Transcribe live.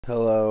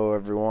Hello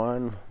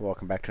everyone,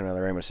 welcome back to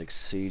another Rainbow Six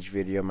Siege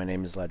video. My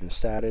name is Legend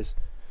Status,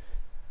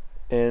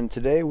 and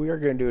today we are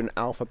going to do an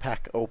alpha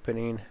pack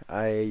opening.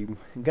 I'm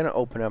going to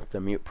open up the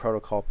M.U.T.E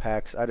protocol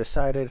packs. I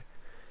decided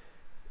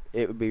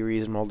it would be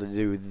reasonable to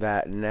do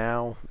that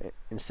now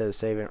instead of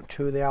saving it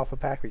to the alpha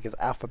pack, because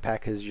alpha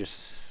pack is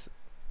just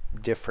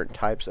different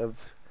types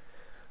of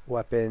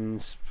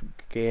weapons,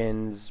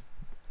 skins,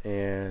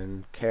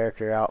 and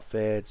character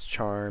outfits,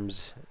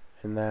 charms,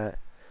 and that.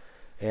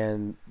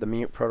 And the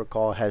M.U.T.E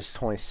protocol has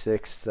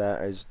 26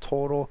 that is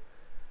total.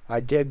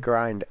 I did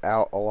grind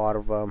out a lot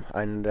of them.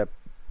 I ended up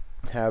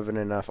having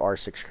enough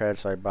R6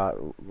 credits, so I bought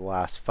the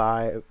last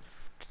 5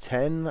 to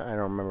 10. I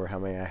don't remember how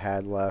many I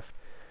had left.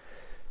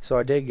 So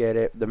I did get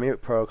it. The M.U.T.E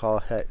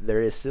protocol,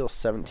 there is still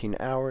 17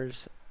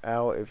 hours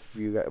out if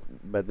you got,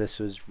 but this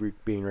was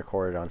being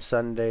recorded on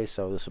Sunday,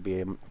 so this will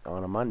be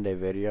on a Monday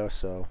video.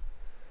 So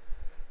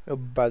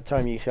by the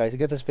time you guys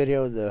get this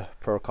video, the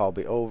protocol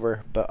will be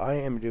over. But I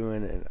am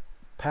doing an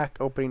pack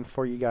opening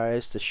for you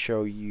guys to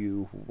show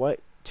you what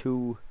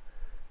to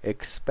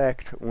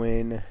expect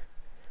when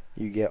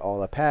you get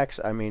all the packs.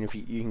 I mean, if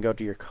you can go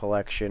to your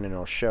collection and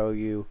it'll show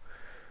you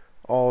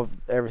all of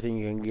everything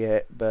you can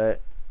get,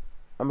 but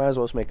I might as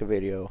well just make a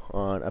video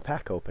on a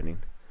pack opening.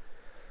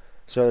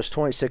 So there's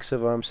 26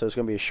 of them, so it's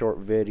gonna be a short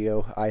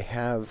video. I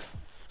have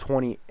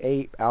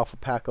 28 alpha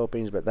pack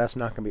openings, but that's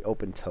not gonna be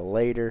open till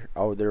later.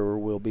 Oh, there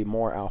will be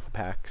more alpha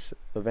packs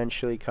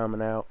eventually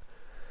coming out,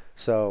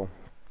 so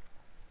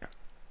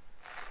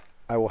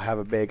I will have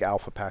a big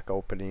alpha pack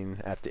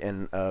opening at the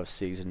end of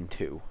season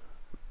 2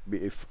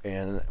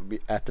 and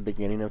at the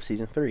beginning of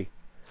season 3.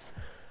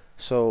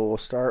 So we'll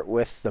start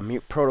with the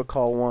M.U.T.E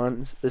protocol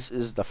ones. This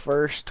is the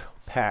first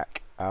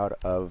pack out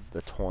of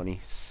the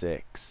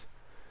 26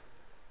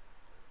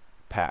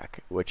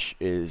 pack, which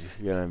is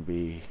gonna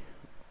be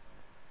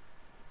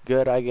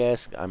good, I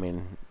guess. I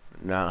mean,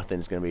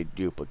 nothing's gonna be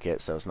duplicate,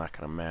 so it's not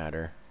gonna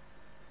matter.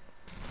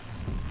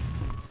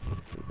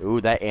 Ooh,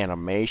 that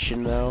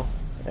animation though,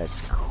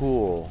 that's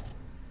cool.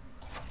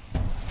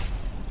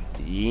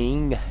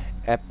 Ying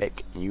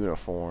epic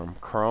uniform,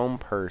 chrome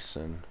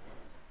person.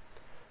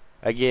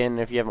 Again,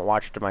 if you haven't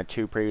watched my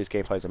 2 previous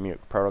gameplays of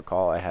M.U.T.E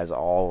protocol, it has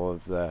all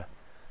of the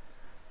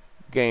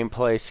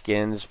gameplay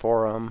skins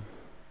for them.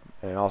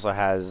 And it also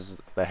has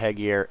the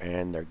headgear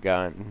and their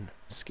gun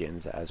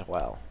skins as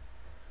well.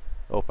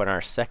 Open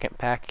our second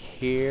pack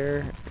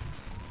here.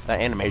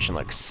 That animation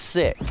looks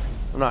sick,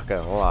 I'm not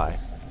gonna lie.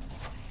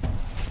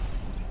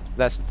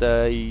 That's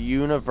the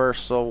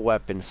universal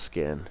weapon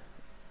skin.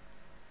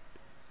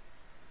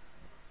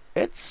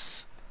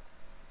 It's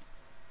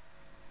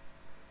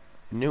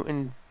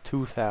M.U.T.E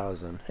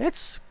 2000.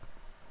 It's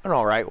an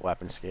alright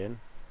weapon skin.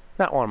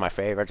 Not one of my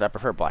favorites. I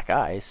prefer Black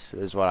Ice,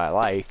 is what I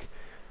like.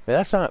 But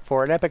that's not,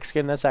 for an epic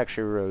skin, that's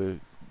actually really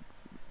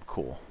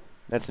cool.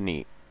 That's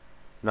neat.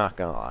 Not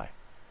gonna lie.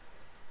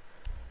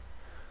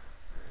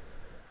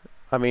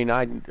 I mean,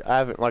 I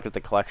haven't looked at the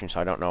collection,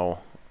 so I don't know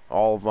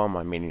all of them.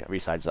 I mean,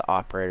 besides the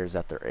operators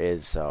that there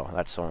is, so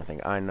that's the only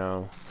thing I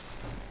know.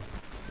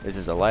 This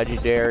is a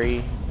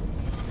legendary,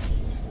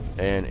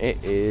 and it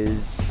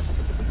is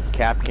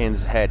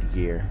Capkin's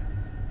headgear.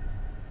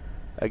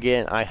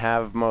 Again, I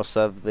have most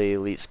of the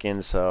elite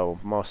skins, so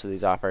most of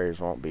these operators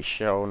won't be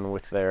shown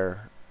with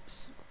their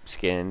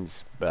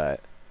skins, but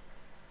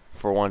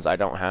for ones I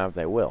don't have,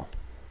 they will.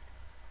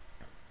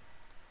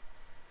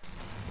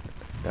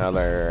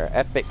 Another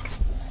epic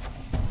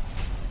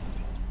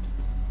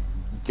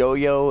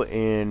Yo-Yo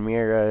in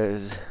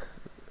Mira's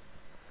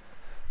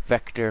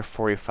Vector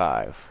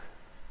 45.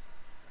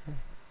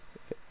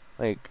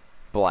 Like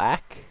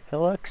black, it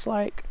looks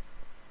like,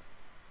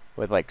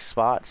 with like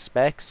spots,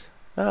 specks.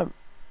 Not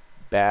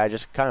bad,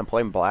 just kind of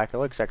plain black. It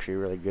looks actually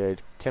really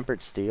good.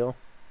 Tempered steel,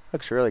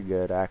 looks really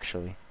good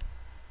actually.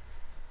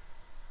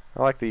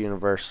 I like the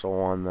universal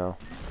one though.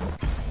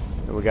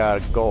 And we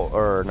got a gold,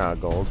 or not a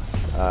gold,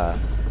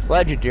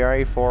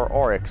 legendary for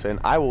Oryx, and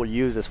I will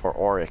use this for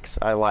Oryx.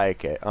 I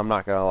like it, I'm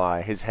not gonna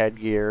lie. His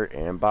headgear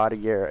and body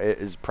gear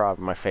is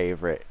probably my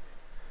favorite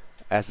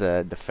as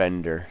a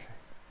defender.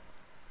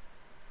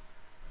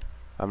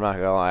 I'm not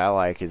gonna lie, I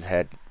like his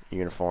head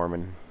uniform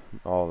and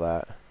all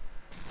that.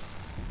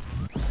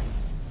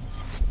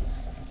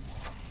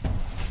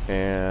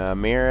 And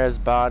Mira's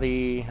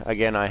body,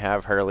 again, I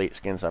have her elite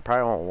skin, so I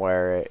probably won't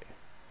wear it.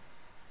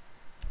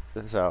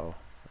 So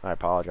I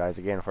apologize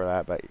again for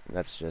that, but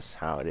that's just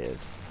how it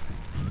is.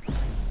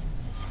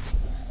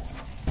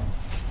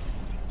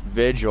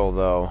 Vigil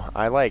though,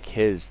 I like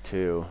his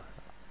too.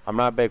 I'm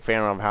not a big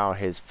fan of how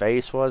his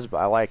face was, but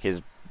I like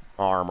his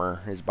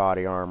armor, his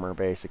body armor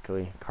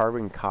basically.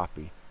 Carbon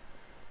copy.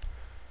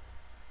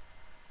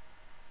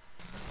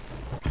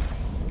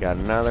 Got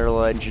another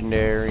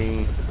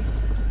legendary.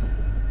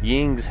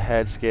 Ying's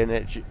head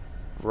skin,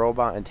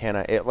 robot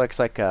antenna. It looks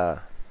like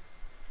a,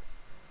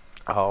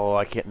 oh,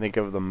 I can't think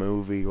of the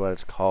movie, what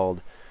it's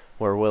called,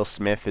 where Will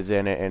Smith is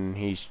in it and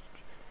he's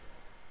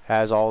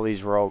has all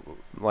these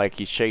like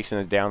he's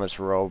chasing down this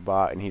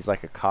robot and he's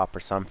like a cop or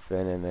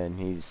something, and then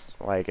he's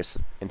like a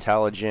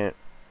intelligent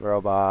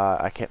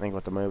robot. I can't think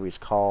what the movie's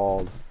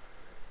called.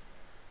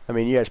 I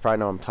mean, you guys probably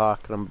know what I'm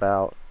talking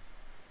about.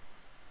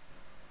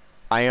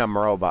 I Am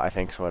Robot, I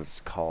think is what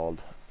it's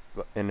called.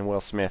 And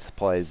Will Smith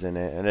plays in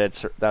it,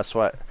 and that's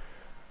what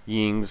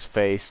Ying's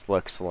face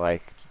looks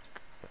like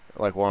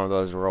one of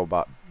those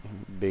robot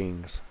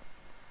beings.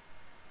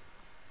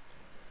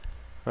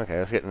 Okay,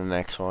 let's get to the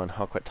next one.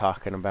 I'll quit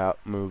talking about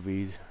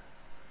movies.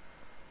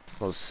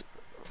 Let's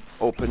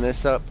open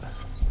this up.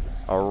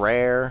 A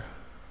rare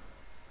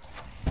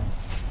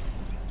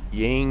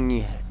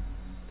Ying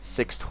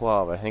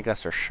 612. I think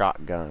that's her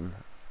shotgun.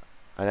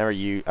 I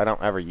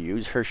don't ever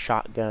use her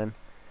shotgun.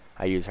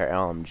 I use her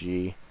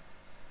LMG.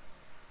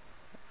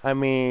 I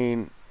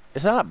mean,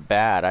 it's not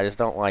bad. I just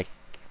don't like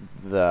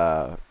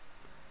the,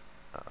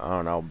 I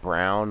don't know,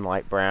 brown,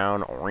 light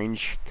brown,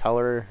 orange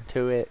color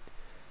to it.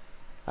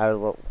 I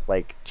would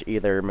like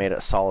either made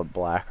it solid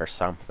black or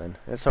something.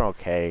 It's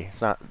okay.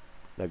 It's not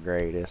the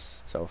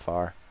greatest so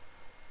far.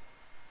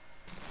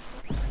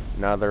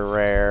 Another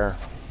rare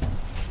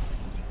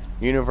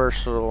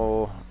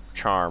Universal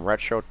Charm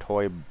Retro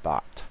Toy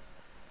Bot.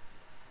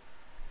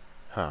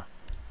 Huh.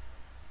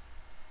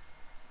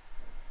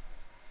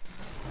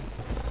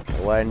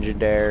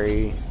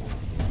 Legendary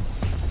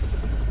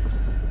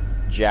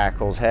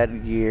Jackal's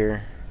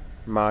headgear,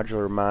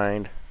 modular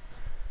mind.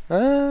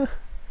 I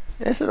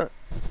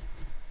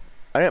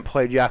didn't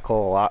play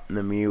Jackal a lot in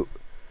the Mute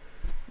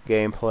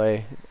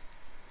gameplay,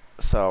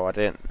 so I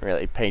didn't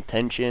really pay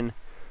attention.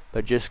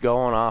 But just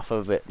going off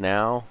of it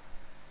now,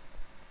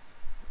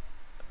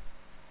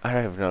 I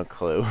have no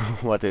clue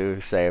what to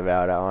say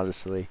about it,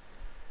 honestly.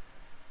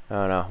 I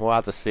don't know. We'll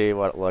have to see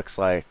what it looks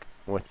like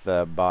with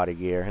the body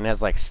gear. And it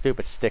has like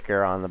stupid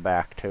sticker on the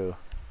back too.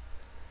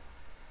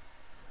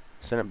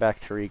 Send it back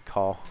to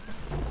recall.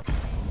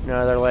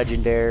 Another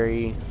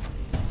legendary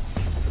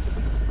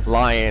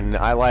Lion.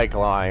 I like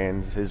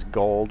Lions. His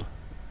gold.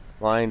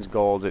 Lion's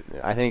gold.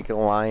 I think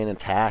Lion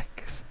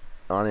attacks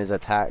on his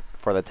attack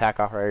for the attack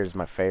operator is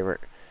my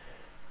favorite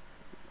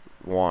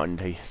one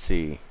to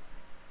see.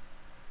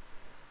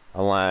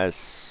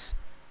 Unless,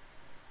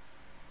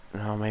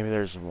 no, maybe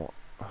there's one.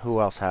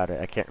 Who else had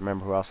it? I can't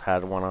remember who else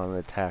had one on the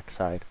attack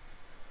side.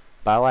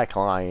 But I like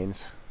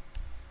Lions.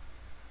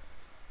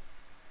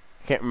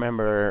 I can't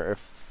remember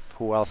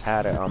who else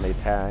had it on the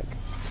attack.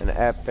 An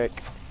epic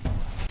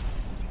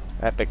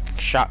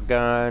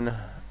shotgun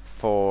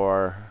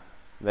for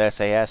the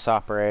SAS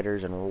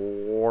operators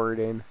and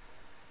Warden.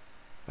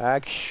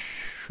 I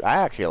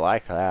actually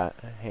like that.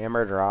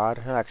 Hammered rod.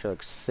 It actually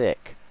looks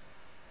sick.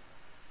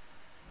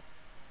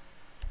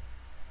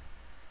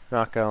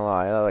 Not gonna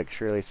lie, that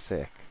looks really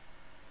sick.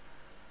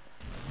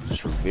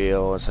 Just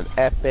reveal it's an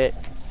epic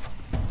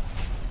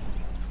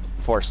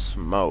for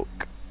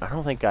Smoke. I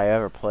don't think I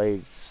ever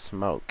played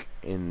Smoke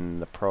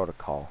in the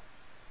protocol.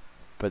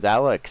 But that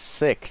looks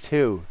sick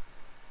too.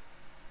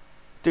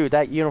 Dude,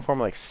 that uniform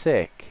looks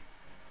sick.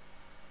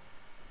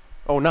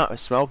 Oh, not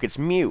Smoke, it's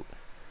Mute.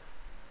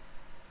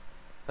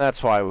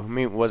 That's why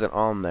Mute wasn't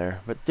on there.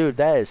 But dude,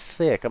 that is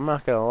sick. I'm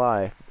not gonna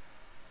lie.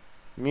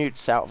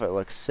 Mute's outfit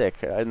looks sick.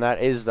 And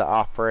that is the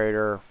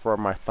operator for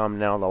my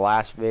thumbnail the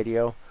last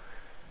video.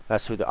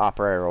 That's who the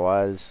operator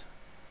was.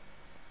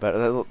 But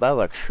that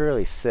looks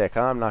really sick.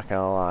 I'm not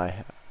gonna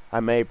lie. I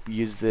may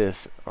use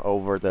this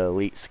over the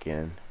Elite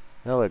skin.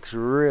 That looks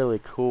really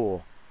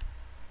cool.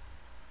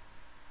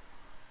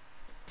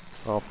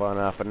 Open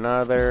up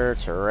another.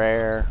 It's a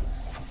rare.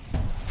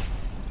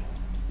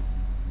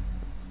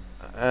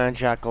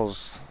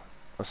 Jackal's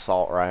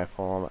assault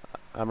rifle.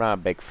 I'm not a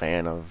big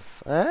fan of.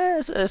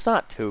 It's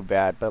not too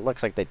bad, but it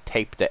looks like they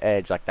taped the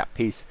edge, like that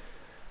piece.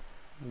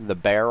 The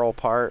barrel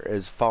part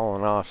is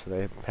falling off, so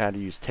they had to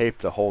use tape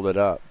to hold it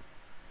up.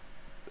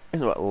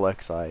 Is what it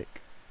looks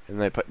like.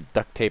 And they put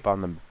duct tape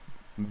on the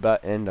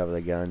butt end of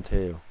the gun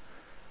too.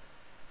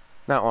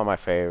 Not one of my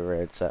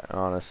favorites,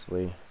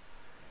 honestly.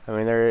 I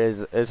mean,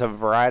 there's a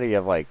variety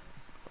of like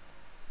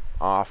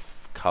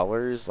off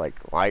colors,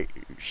 like light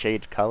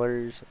shade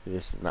colors.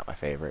 It's not my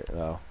favorite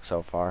though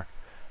so far.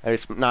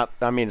 It's not.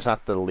 I mean, it's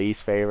not the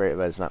least favorite,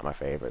 but it's not my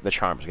favorite. The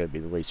charm's gonna be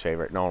the least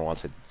favorite. No one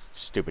wants a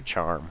stupid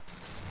charm.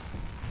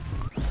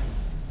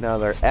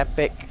 Another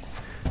epic.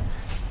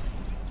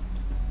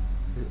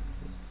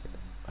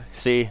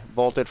 See,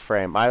 bolted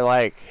frame. I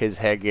like his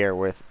headgear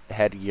with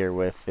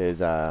his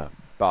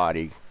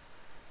body.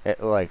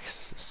 It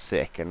looks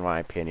sick in my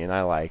opinion.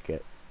 I like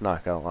it.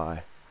 Not gonna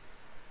lie.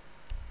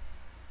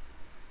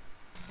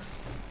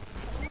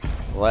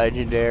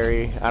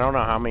 Legendary. I don't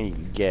know how many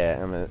you get.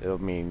 I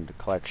mean, the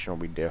collection will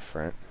be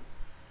different.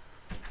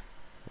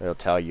 It'll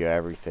tell you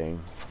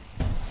everything.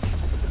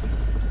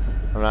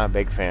 I'm not a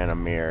big fan of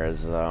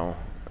mirrors though.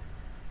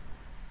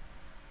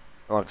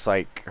 It looks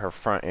like her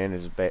front end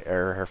is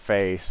or her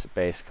face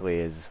basically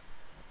is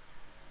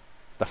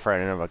the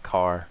front end of a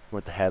car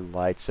with the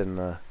headlights and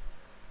the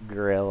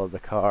grill of the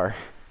car.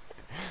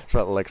 That's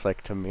what it looks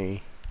like to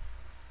me.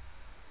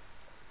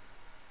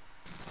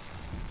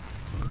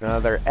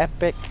 Another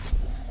epic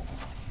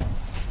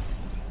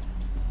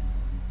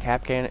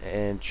Capcan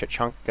and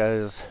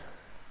Chachunka's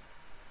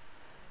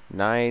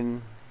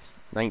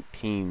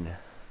 919.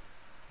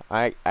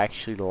 I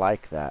actually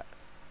like that.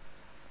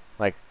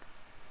 Like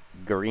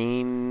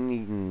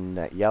green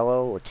and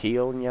yellow or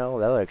teal and yellow.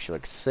 That actually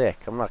looks sick.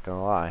 I'm not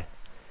gonna lie.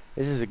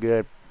 This is a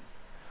good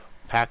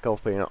pack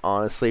opening,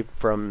 honestly.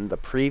 From the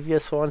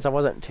previous ones,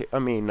 I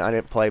mean, I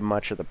didn't play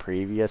much of the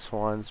previous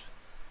ones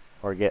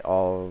or get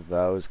all of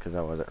those because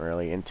I wasn't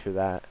really into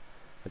that.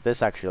 But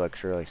this actually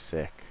looks really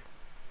sick.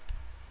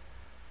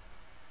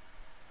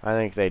 I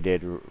think they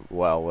did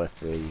well with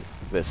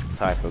this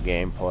type of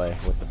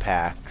gameplay with the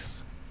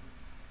packs.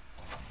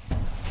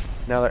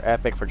 Another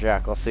epic for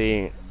Jackal.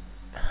 See,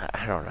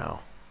 I don't know.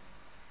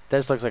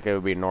 This looks like it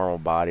would be normal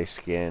body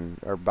skin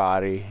or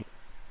body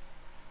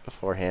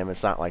for him.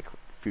 It's not like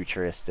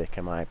futuristic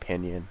in my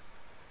opinion.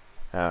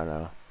 I don't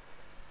know.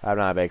 I'm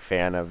not a big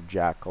fan of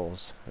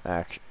Jackals.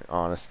 Actually,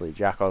 honestly,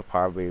 Jackal is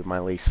probably my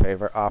least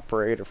favorite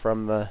operator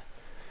from the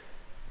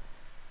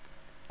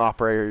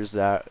operators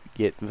that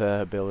get the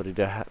ability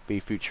to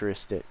be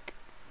futuristic.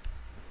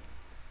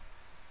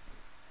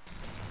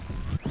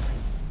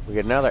 We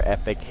get another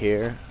epic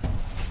here.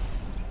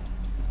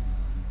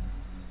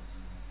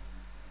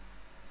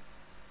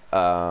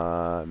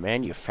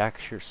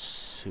 Manufacture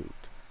suit.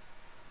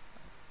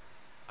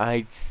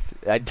 I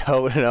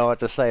don't know what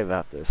to say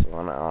about this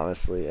one,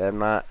 honestly. I'm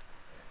not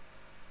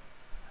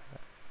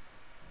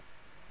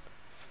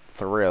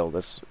thrilled.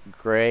 This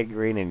gray,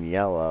 green, and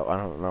yellow. I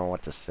don't know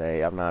what to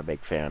say. I'm not a big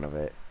fan of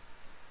it.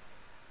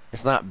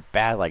 It's not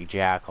bad like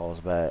Jackals,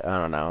 but I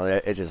don't know.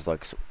 It just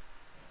looks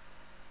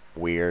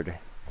weird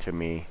to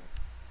me.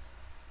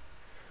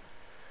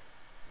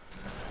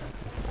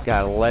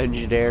 Got a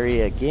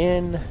legendary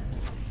again.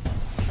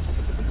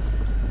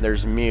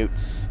 There's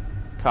Mutes,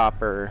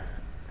 copper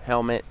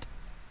helmet.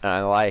 And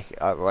I like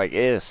it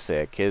is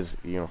sick. His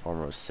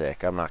uniform was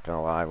sick. I'm not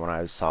gonna lie. When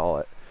I saw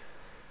it,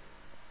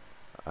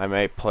 I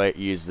may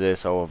use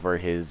this over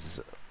his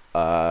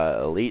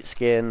elite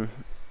skin.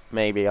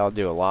 Maybe I'll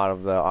do a lot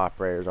of the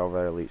operators over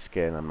their elite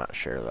skin. I'm not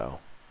sure though.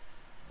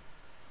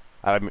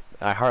 I've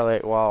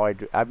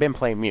been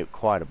playing Mute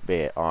quite a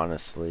bit,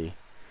 honestly,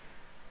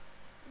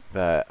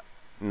 but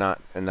not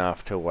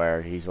enough to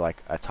where he's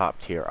like a top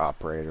tier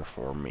operator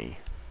for me.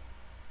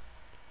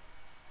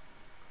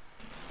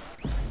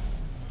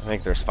 I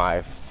think there's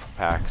 5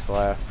 packs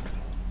left.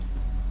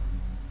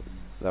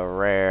 The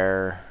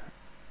rare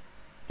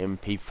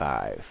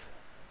MP5.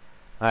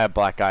 I have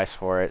black ice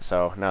for it,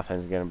 so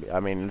nothing's gonna be. I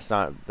mean, it's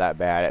not that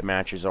bad. It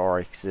matches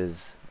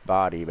Oryx's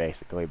body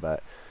basically,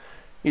 but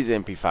he's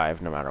MP5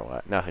 no matter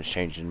what. Nothing's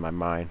changed in my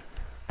mind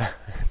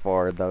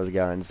for those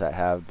guns that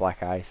have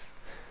black ice.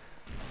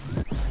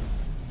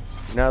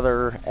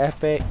 Another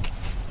epic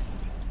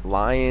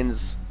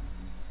Lions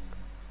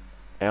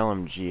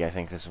LMG. I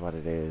think this is what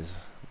it is.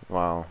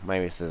 Well,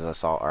 maybe this is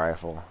assault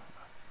rifle.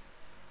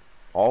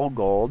 All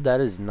gold. That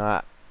is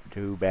not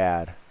too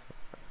bad,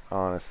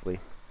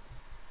 honestly.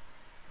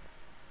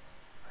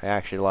 I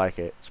actually like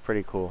it. It's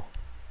pretty cool.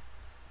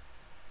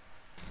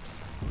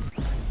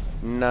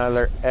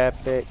 Another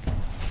epic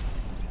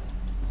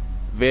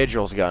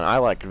Vigil's gun. I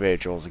like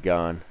Vigil's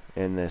gun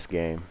in this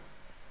game.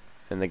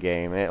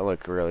 It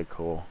looked really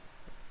cool.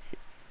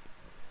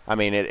 I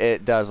mean,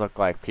 it does look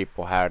like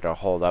people had to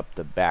hold up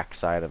the back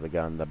side of the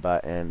gun, the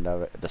butt end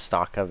of it, the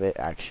stock of it,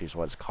 actually is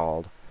what it's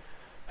called.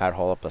 Had to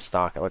hold up the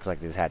stock. It looks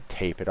like they just had to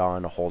tape it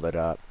on to hold it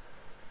up.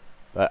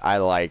 But I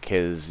like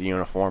his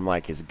uniform,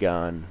 like his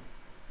gun.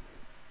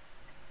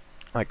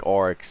 Like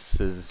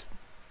Oryx's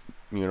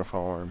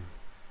uniform.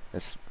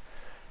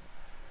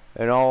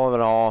 And all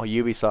in all,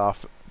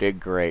 Ubisoft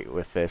did great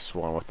with this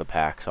one, with the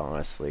packs,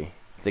 honestly.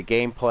 The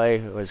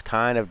gameplay was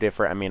kind of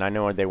different. I mean, I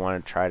know they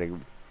want to try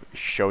to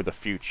show the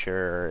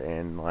future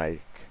and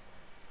like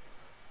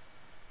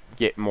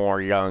get more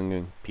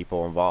young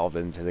people involved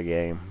into the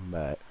game,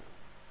 but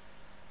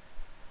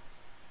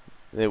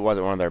it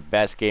wasn't one of their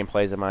best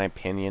gameplays in my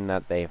opinion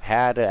that they've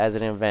had as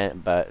an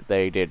event, but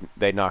they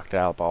knocked it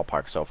out of the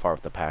ballpark so far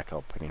with the pack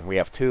opening. We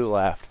have 2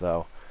 left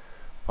though.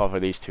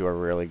 Hopefully these 2 are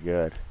really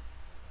good,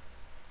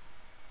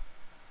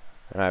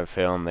 and I have a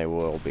feeling they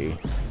will be.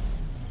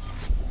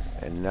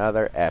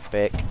 Another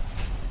epic.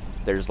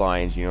 There's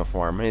Lion's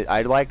uniform.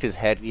 I liked his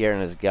headgear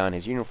and his gun.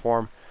 His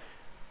uniform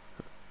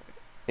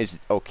is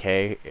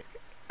okay.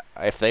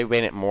 If they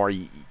made it more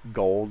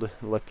gold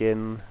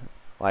looking,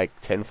 like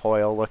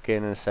tinfoil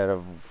looking, instead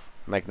of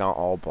like not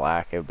all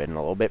black, it would have been a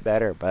little bit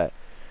better, but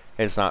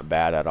it's not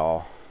bad at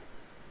all.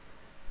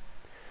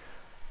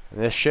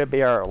 And this should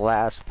be our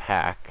last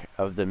pack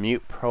of the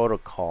M.U.T.E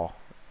protocol.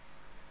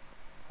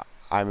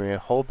 I mean, I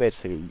hope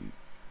it's a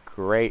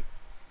great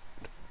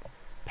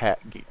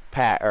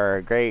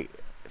great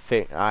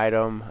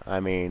item. I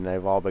mean,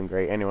 they've all been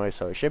great anyway,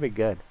 so it should be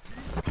good.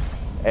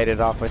 Edit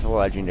off with a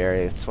legendary.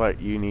 It's what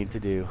you need to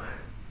do.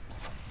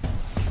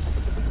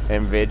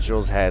 And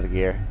Vigil's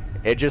headgear.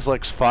 It just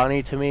looks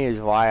funny to me, is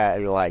why I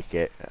like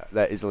it.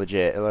 That is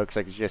legit. It looks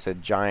like it's just a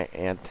giant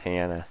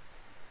antenna.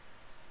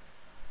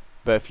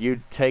 But if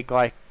you take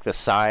like the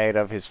side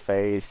of his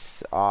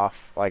face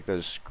off, like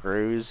those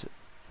screws,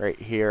 right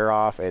here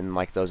off, and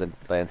like the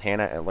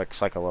antenna, it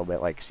looks like a little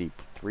bit like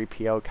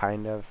C-3PO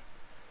kind of,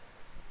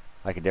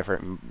 like a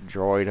different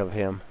droid of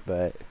him.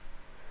 But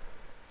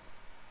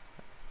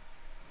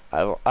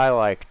I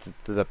liked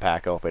the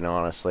pack open,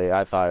 honestly.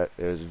 I thought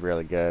it was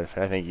really good.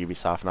 I think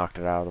Ubisoft knocked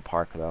it out of the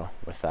park though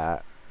with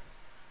that.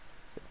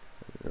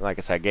 Like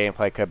I said,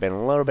 gameplay could have been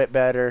a little bit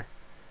better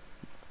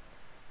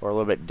or a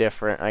little bit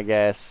different, I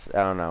guess. I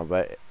don't know,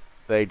 but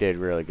they did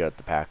really good at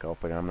the pack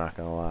opening, I'm not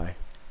gonna lie.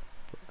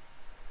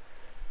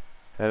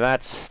 And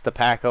that's the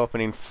pack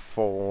opening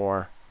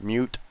for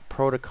M.U.T.E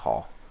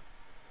Protocol.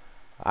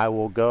 I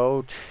will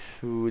go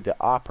to the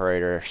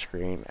operator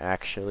screen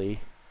actually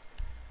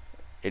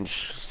and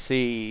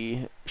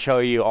show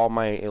you all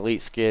my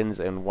elite skins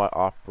and what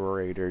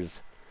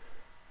operators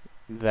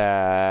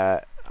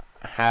that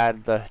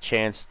had the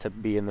chance to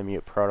be in the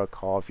M.U.T.E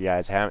Protocol if you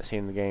guys haven't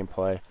seen the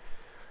gameplay.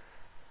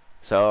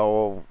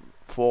 So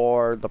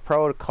for the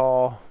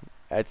protocol,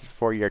 it's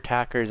for your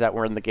attackers that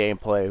were in the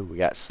gameplay. We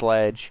got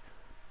Sledge,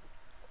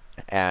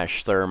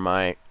 Ash,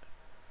 Thermite,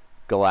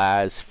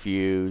 Glaz,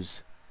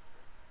 Fuse,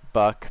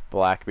 Buck,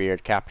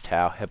 Blackbeard,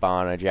 Capitao,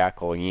 Hibana,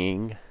 Jackal,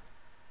 Ying,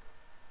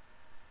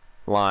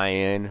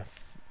 Lion,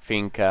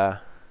 Finka,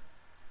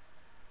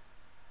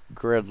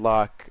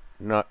 Gridlock,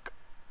 Nook,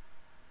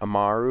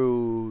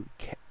 Amaru,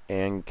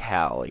 and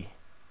Kali,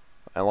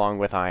 along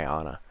with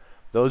Iana.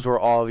 Those were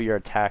all of your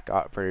attack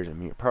operators in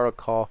M.U.T.E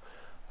Protocol.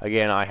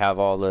 Again, I have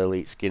all the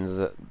elite skins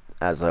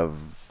as of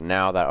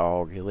now that are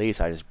all released.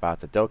 I just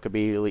bought the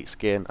Dokkaebi elite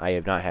skin. I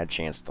have not had a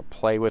chance to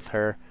play with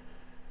her,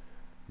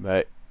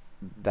 but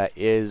that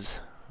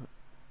is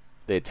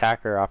the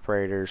attacker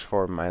operators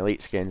for my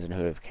elite skins and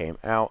who have came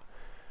out.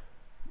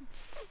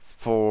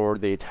 For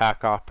the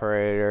attack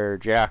operator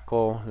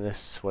Jackal,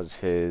 this was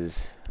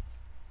his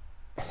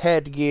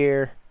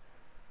headgear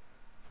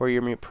for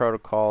your M.U.T.E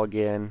Protocol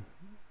again.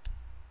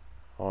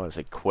 I'll just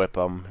equip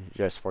them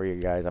just for you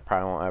guys. I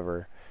probably won't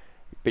ever.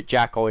 But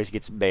Jack always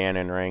gets banned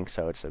in rank,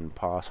 so it's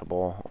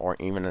impossible, or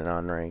even in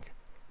unrank.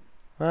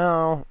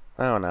 Well,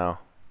 I don't know.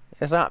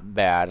 It's not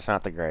bad. It's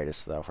not the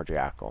greatest though for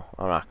Jackal.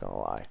 I'm not gonna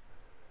lie.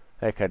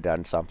 They could have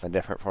done something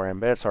different for him,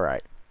 but it's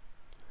alright.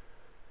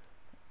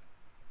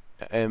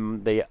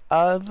 And the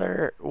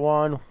other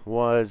one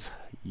was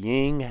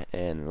Ying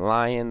and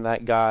Lion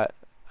that got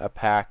a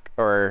pack,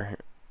 or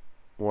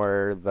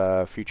were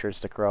the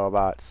futuristic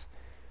robots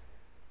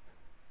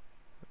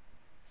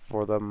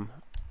for them.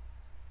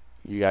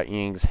 You got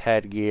Ying's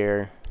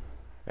headgear.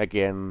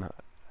 Again,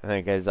 I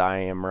think as I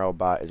Am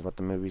Robot is what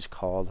the movie's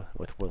called,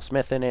 with Will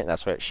Smith in it.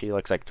 That's what she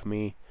looks like to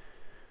me.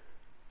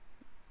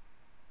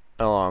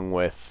 Along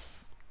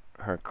with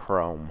her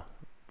chrome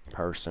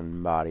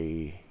person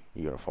body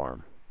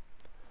uniform.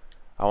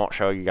 I won't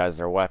show you guys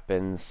their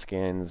weapons,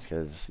 skins,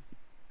 because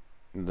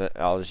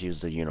I'll just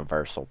use the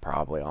universal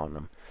probably on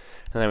them.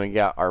 And then we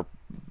got our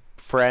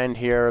friend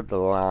here, the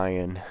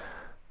Lion,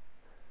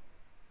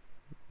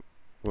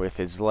 with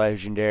his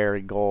legendary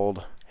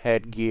gold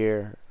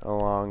headgear,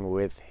 along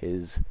with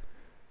his,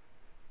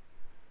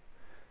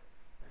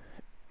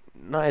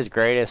 not his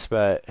greatest,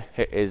 but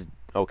is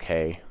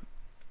okay.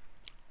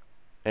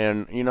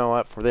 And you know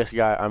what, for this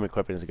guy, I'm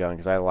equipping his gun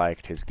because I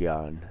liked his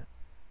gun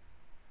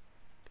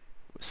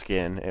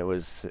skin. It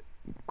was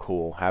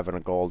cool having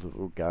a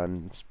gold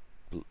gun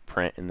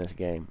print in this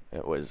game.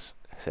 It was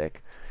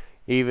sick.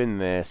 Even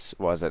this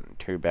wasn't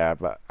too bad,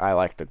 but I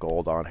liked the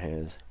gold on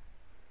his.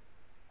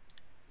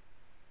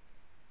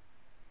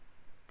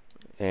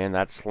 And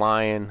that's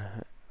Lion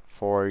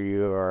for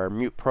your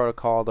M.U.T.E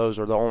Protocol. Those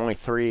are the only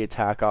 3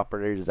 attack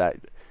operators that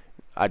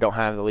I don't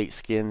have elite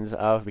skins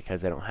of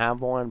because they don't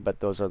have one, but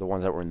those are the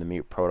ones that were in the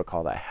M.U.T.E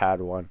Protocol that had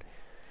one.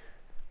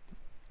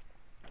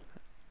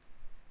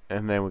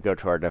 And then we go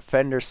to our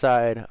defender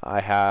side. I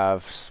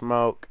have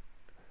Smoke,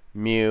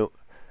 M.U.T E,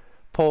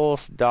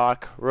 Pulse,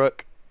 Doc,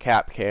 Rook,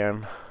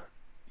 Capcan,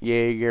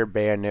 Jaeger,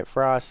 Bandit,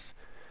 Frost,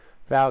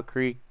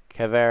 Valkyrie,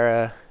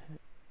 Caveira,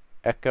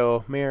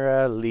 Echo,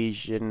 Mira,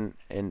 Legion,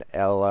 and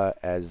Ella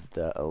as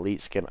the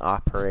elite skin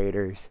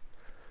operators.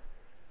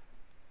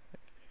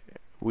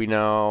 We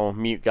know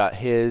M.U.T E got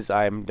his.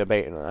 I'm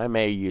debating. I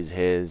may use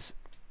his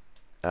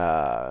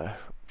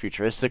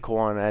futuristic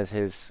one as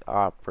his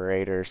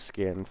operator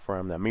skin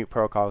from the M.U.T E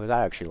Protocol because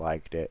I actually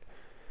liked it.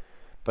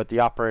 But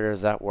the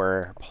operators that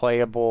were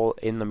playable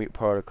in the M.U.T E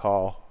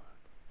Protocol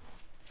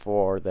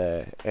for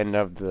the end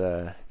of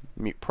the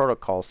M.U.T E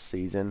Protocol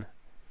season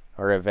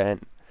or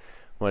event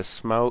was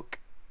Smoke,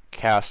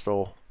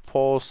 Castle,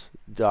 Pulse,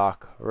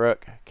 Doc,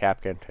 Rook,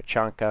 Captain,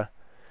 Tachanka,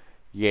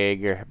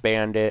 Jaeger,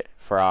 Bandit,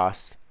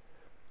 Frost,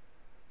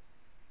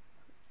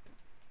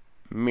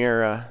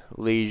 Mira,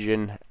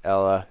 Legion,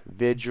 Ella,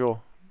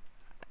 Vigil,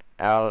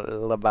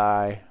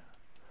 Alibi,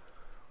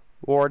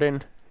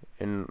 Warden,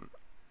 and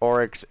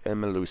Oryx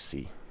and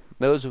Melusi.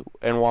 Those,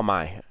 and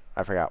Wamai.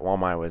 I forgot,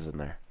 Wamai was in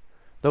there.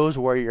 Those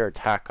were your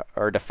attack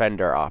or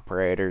defender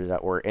operators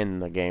that were in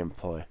the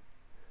gameplay.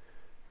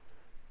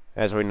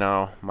 As we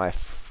know, my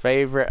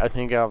favorite, I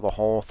think, out of the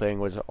whole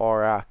thing was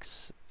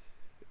Oryx.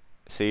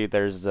 See,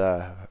 there's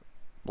the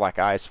black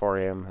ice for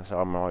him, so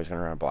I'm always going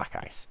to run black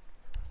ice.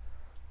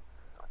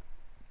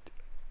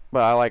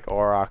 But I like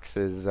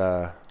Aurochs's,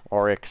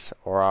 Oryx,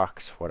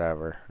 Aurochs,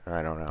 whatever.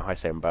 I don't know. I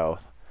say them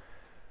both.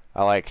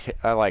 I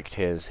liked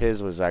his.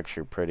 His was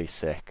actually pretty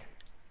sick.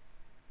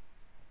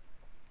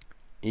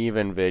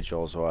 Even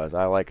Vigil's was.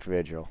 I liked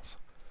Vigil's.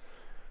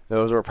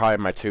 Those were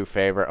probably my two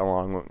favorite,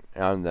 along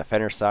on the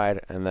defender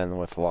side, and then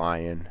with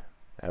Lion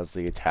as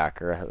the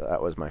attacker.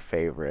 That was my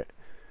favorite.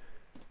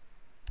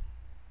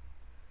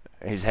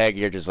 His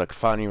headgear just looked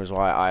funny, was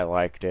why I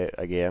liked it.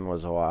 Again,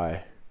 was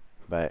why.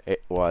 But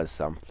it was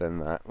something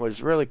that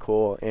was really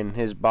cool, and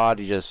his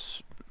body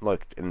just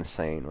looked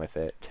insane with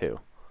it, too.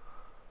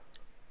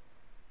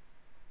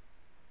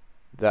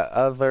 The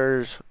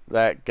others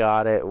that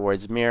got it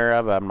was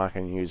Mira, but I'm not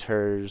going to use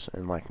hers.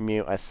 And like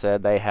M.U.T E, I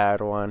said they had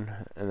one,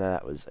 and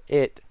that was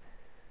it.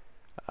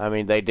 I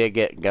mean, they did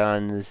get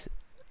guns.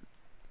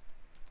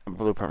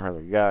 Blueprint for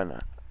the gun.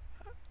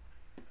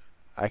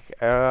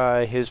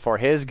 For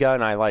his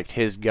gun, I liked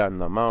his gun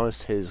the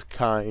most. His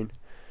kind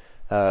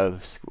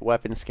of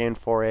weapon skin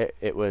for it.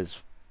 It was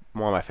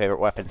one of my favorite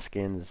weapon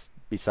skins.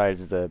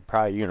 Besides the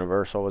probably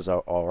Universal was a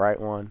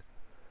alright one.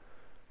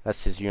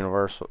 That's his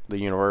universal, the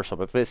universal.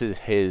 But this is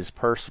his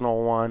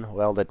personal one,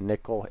 welded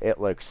nickel.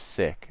 It looks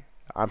sick.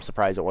 I'm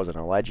surprised it wasn't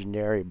a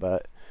legendary,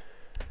 but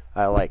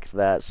I like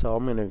that. So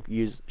I'm gonna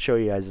show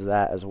you guys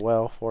that as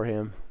well for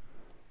him.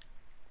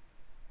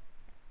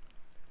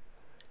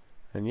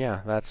 And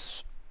yeah,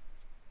 that's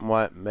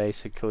what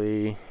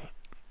basically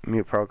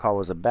M.U.T.E Protocol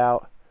was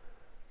about.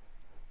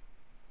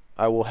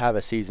 I will have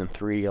a season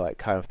 3 like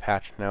kind of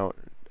patch note,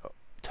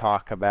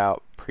 talk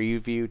about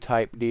preview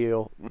type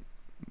deal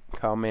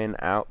coming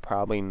out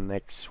probably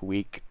next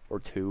week or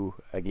two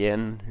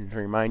again to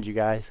remind you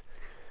guys.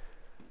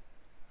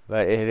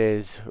 But it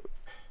is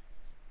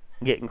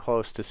getting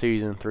close to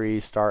season 3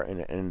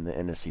 starting and the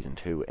end of season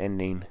 2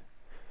 ending.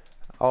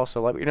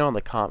 Also, let me know in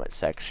the comment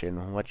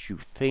section what you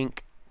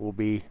think will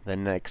be the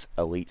next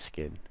elite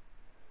skin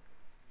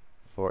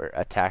for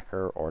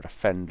attacker or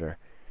defender.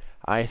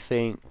 I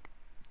think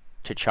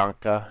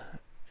Tachanka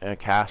and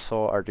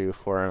Castle are due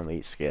for an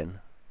elite skin.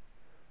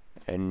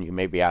 And you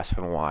may be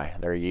asking why.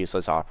 They're a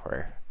useless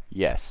operator.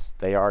 Yes,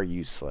 they are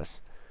useless.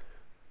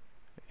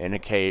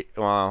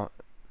 Well,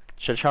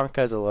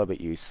 Tachanka is a little bit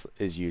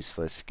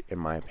useless in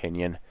my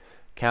opinion.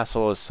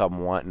 Castle is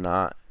somewhat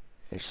not.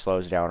 It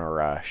slows down a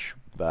rush.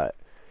 But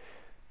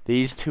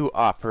these two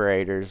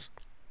operators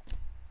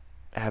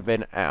have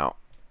been out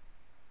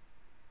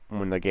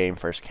when the game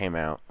first came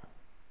out.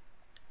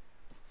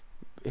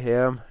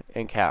 Him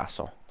and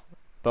Castle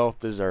both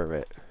deserve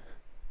it.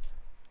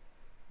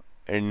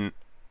 And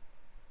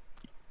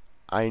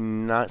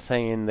I'm not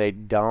saying they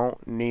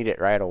don't need it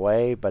right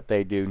away, but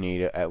they do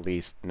need it at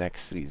least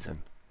next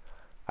season.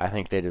 I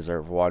think they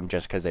deserve one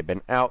just because they've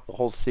been out the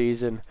whole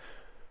season,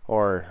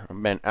 or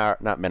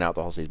not been out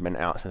the whole season, been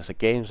out since the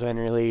game's been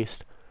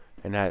released,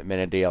 and haven't been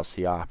a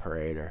DLC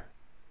operator.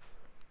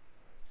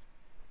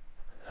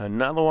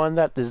 Another one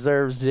that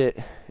deserves it,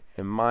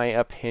 in my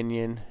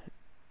opinion,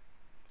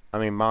 I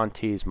mean,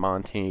 Monty's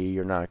Monty.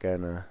 You're not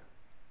gonna.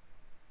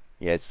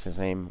 Yeah, his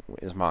name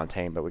is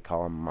Montaigne, but we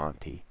call him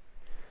Monty.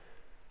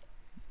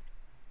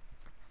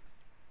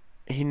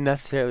 He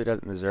necessarily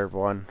doesn't deserve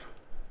one,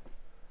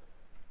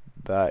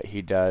 but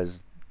he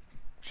does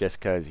just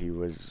because he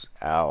was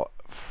out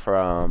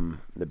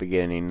from the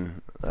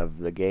beginning of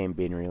the game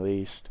being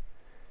released.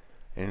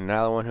 And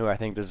another one who I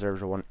think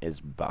deserves one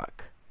is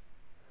Buck.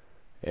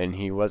 And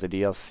he was a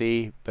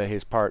DLC, but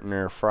his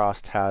partner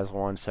Frost has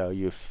one, so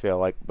you feel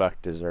like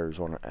Buck deserves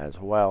one as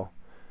well.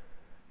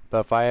 But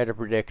if I had to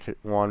predict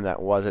one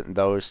that wasn't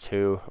those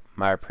two,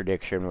 my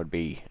prediction would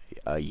be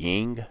a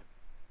Ying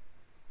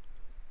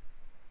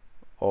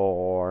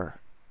or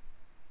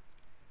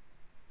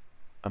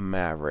a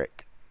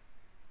Maverick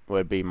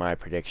would be my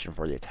prediction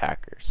for the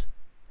attackers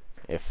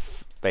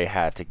if they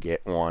had to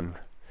get one.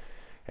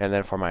 And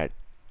then for my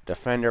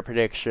defender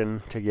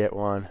prediction to get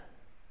one,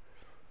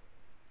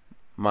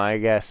 my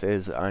guess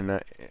is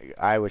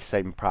I would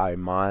say probably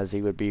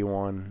Mozzie would be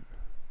one.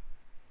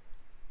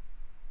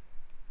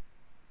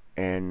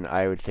 And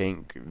I would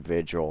think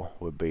Vigil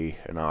would be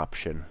an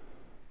option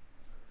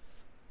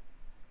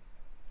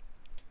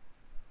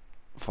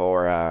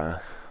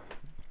for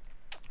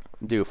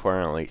due for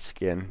an elite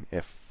skin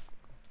if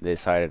they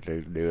decided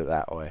to do it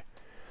that way.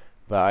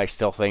 But I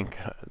still think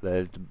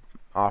the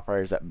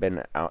operators that have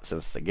been out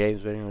since the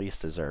game's been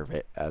released deserve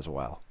it as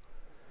well.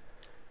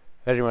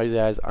 Anyways,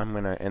 guys, I'm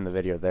going to end the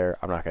video there.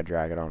 I'm not going to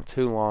drag it on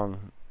too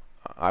long.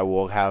 I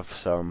will have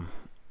some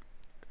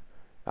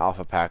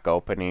alpha pack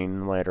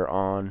opening later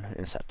on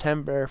in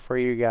September for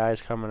you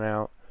guys coming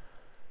out.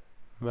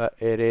 But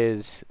it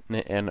is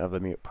the end of the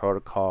M.U.T.E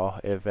Protocol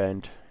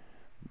event.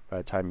 By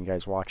the time you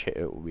guys watch it,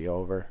 it will be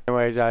over.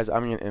 Anyways, guys,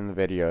 I'm going to end the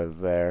video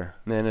there.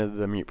 The end of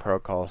the M.U.T.E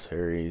Protocol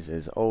series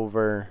is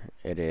over.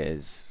 It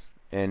is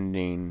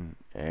ending,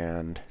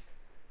 and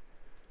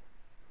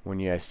when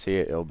you guys see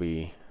it, it'll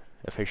be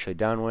officially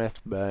done with,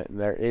 but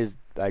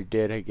I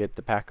did get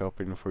the pack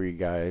open for you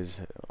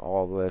guys.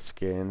 All the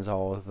skins,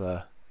 all of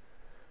the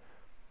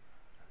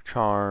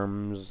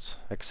charms,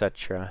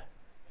 etc.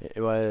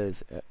 It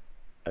was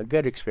a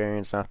good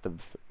experience, not the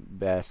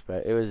best,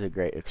 but it was a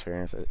great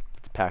experience. The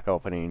pack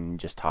opening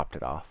just topped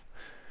it off.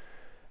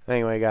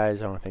 Anyway,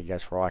 guys, I want to thank you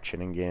guys for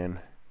watching again.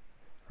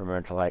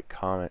 Remember to like,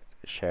 comment,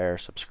 share,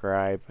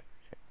 subscribe,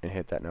 and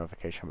hit that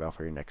notification bell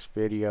for your next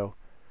video.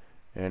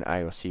 And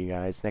I will see you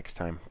guys next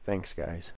time. Thanks, guys.